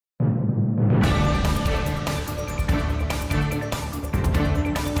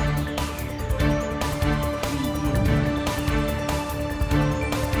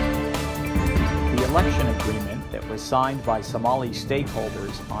signed by Somali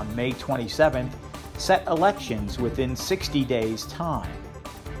stakeholders on May 27th set elections within 60 days' time.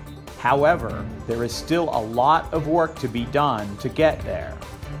 However, there is still a lot of work to be done to get there.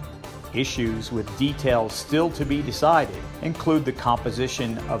 Issues with details still to be decided include the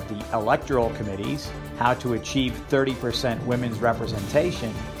composition of the electoral committees, how to achieve 30% women's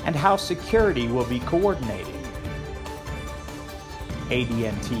representation, and how security will be coordinated.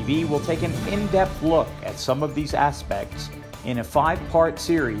 ADN TV will take an in-depth look at some of these aspects in a 5-part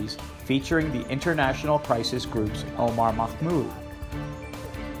series featuring the International Crisis Group's Omar Mahmoud.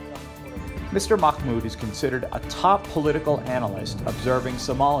 Mr. Mahmoud is considered a top political analyst observing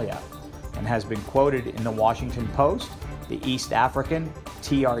Somalia and has been quoted in the Washington Post, the East African,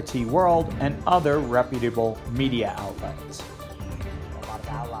 TRT World, and other reputable media outlets.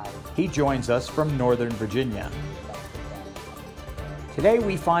 He joins us from Northern Virginia. Today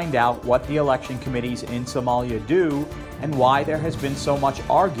we find out what the election committees in Somalia do and why there has been so much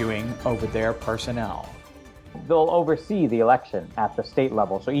arguing over their personnel. They'll oversee the election at the state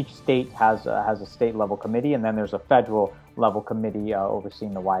level. So each state has a state level committee, and then there's a federal level committee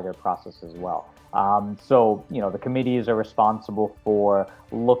overseeing the wider process as well. So, the committees are responsible for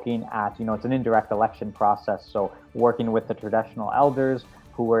looking at, it's an indirect election process. So working with the traditional elders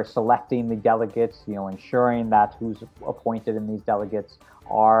who are selecting the delegates, ensuring that who's appointed in these delegates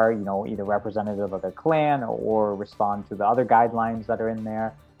are, either representative of their clan or respond to the other guidelines that are in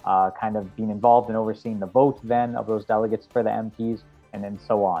there. Kind of being involved in overseeing the vote then of those delegates for the MPs, and then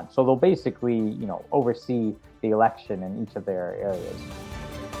so on. So they'll basically, oversee the election in each of their areas.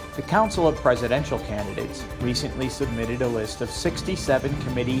 The Council of Presidential Candidates recently submitted a list of 67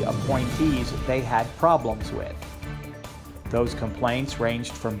 committee appointees they had problems with. Those complaints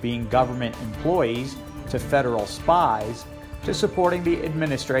ranged from being government employees to federal spies to supporting the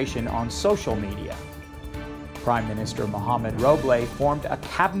administration on social media. Prime Minister Mohamed Roble formed a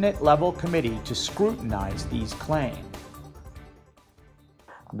cabinet-level committee to scrutinize these claims.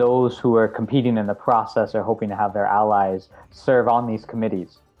 Those who are competing in the process are hoping to have their allies serve on these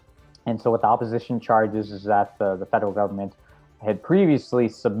committees. And so what the opposition charges is that the federal government had previously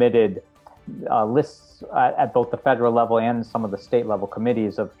submitted lists at both the federal level and some of the state level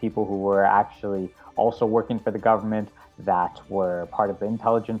committees of people who were actually also working for the government, that were part of the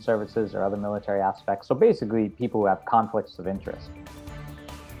intelligence services or other military aspects. So basically, people who have conflicts of interest.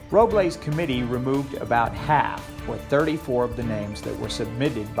 Roble's committee removed about half, or 34 of the names that were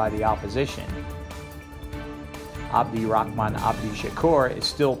submitted by the opposition. Abdi Rahman Abdi Shakur is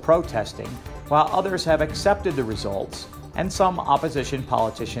still protesting, while others have accepted the results, and some opposition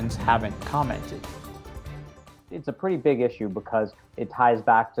politicians haven't commented. It's a pretty big issue because it ties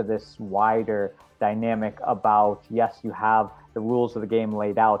back to this wider dynamic about, yes, you have the rules of the game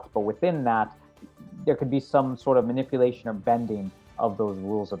laid out, but within that, there could be some sort of manipulation or bending of those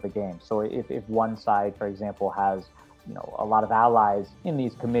rules of the game. So if one side, for example, has a lot of allies in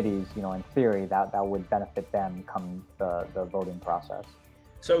these committees, in theory, that would benefit them come the voting process.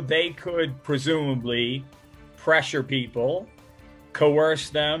 So they could presumably pressure people, coerce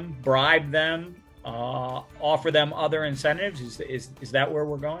them, bribe them, offer them other incentives? Is that where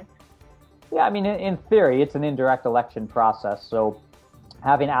we're going? Yeah, I mean, in theory, it's an indirect election process. So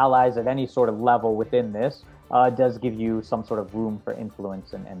having allies at any sort of level within this does give you some sort of room for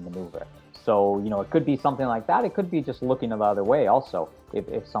influence and maneuver. So, it could be something like that. It could be just looking the other way also.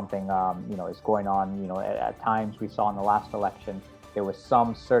 If something, is going on, at times we saw in the last election, there was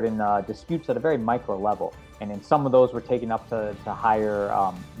some certain disputes at a very micro level. And then some of those were taken up to higher,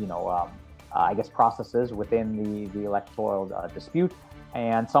 I guess, processes within the electoral dispute.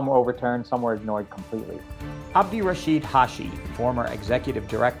 And some were overturned, some were ignored completely. Abdi Rashid Hashi, former executive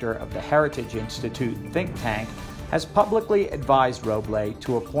director of the Heritage Institute think tank, has publicly advised Roble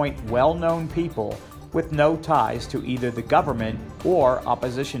to appoint well-known people with no ties to either the government or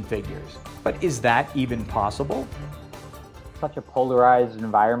opposition figures. But is that even possible? Such a polarized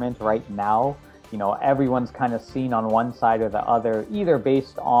environment right now. Everyone's kind of seen on one side or the other, either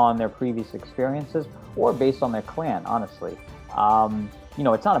based on their previous experiences or based on their clan, honestly.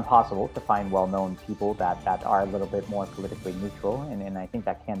 It's not impossible to find well-known people that are a little bit more politically neutral, and I think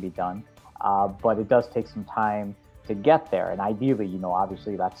that can be done. But it does take some time to get there. And ideally,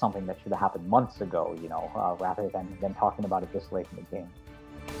 obviously that's something that should have happened months ago, rather than talking about it this late in the game.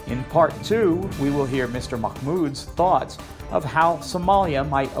 In Part 2, we will hear Mr. Mahmoud's thoughts of how Somalia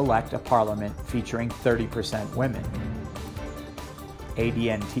might elect a parliament featuring 30% women.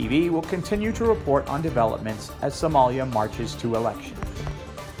 ADN TV will continue to report on developments as Somalia marches to elections.